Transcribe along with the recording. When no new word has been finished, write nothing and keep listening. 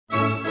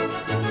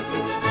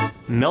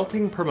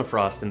Melting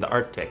permafrost in the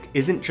Arctic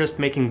isn't just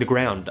making the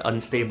ground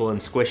unstable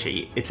and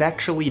squishy, it's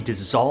actually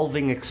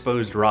dissolving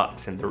exposed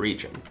rocks in the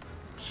region.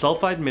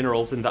 Sulfide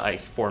minerals in the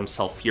ice form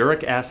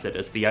sulfuric acid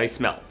as the ice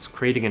melts,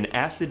 creating an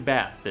acid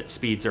bath that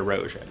speeds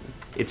erosion.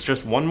 It's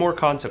just one more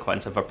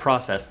consequence of a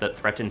process that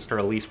threatens to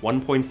release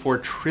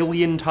 1.4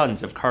 trillion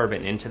tons of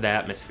carbon into the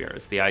atmosphere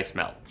as the ice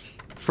melts.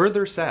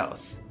 Further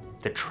south,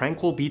 the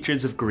tranquil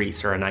beaches of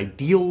Greece are an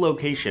ideal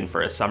location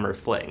for a summer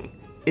fling,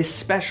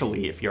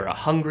 especially if you're a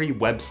hungry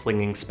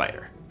web-slinging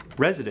spider.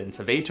 Residents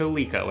of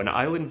Atoliko, an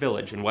island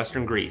village in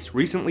western Greece,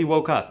 recently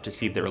woke up to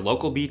see their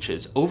local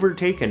beaches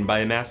overtaken by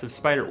a mass of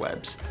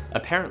spiderwebs.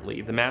 Apparently,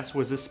 the mass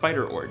was a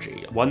spider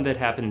orgy, one that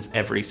happens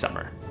every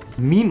summer.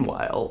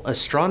 Meanwhile,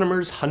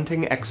 astronomers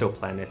hunting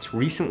exoplanets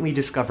recently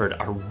discovered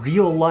a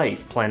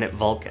real-life planet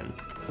Vulcan.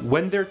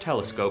 When their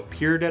telescope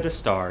peered at a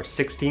star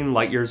 16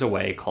 light-years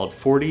away called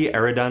 40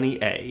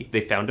 Eridani A,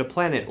 they found a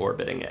planet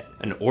orbiting it,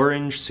 an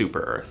orange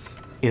super-Earth.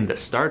 In the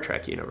Star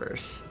Trek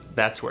universe,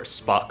 that's where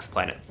Spock's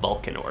planet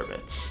Vulcan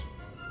orbits.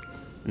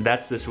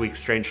 That's this week's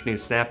Strange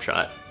News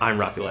Snapshot. I'm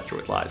Rafi Lester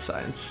with Live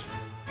Science.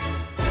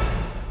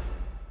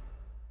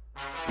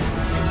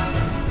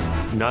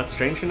 Not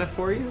strange enough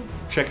for you?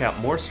 Check out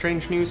more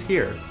strange news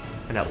here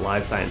and at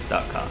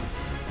livescience.com.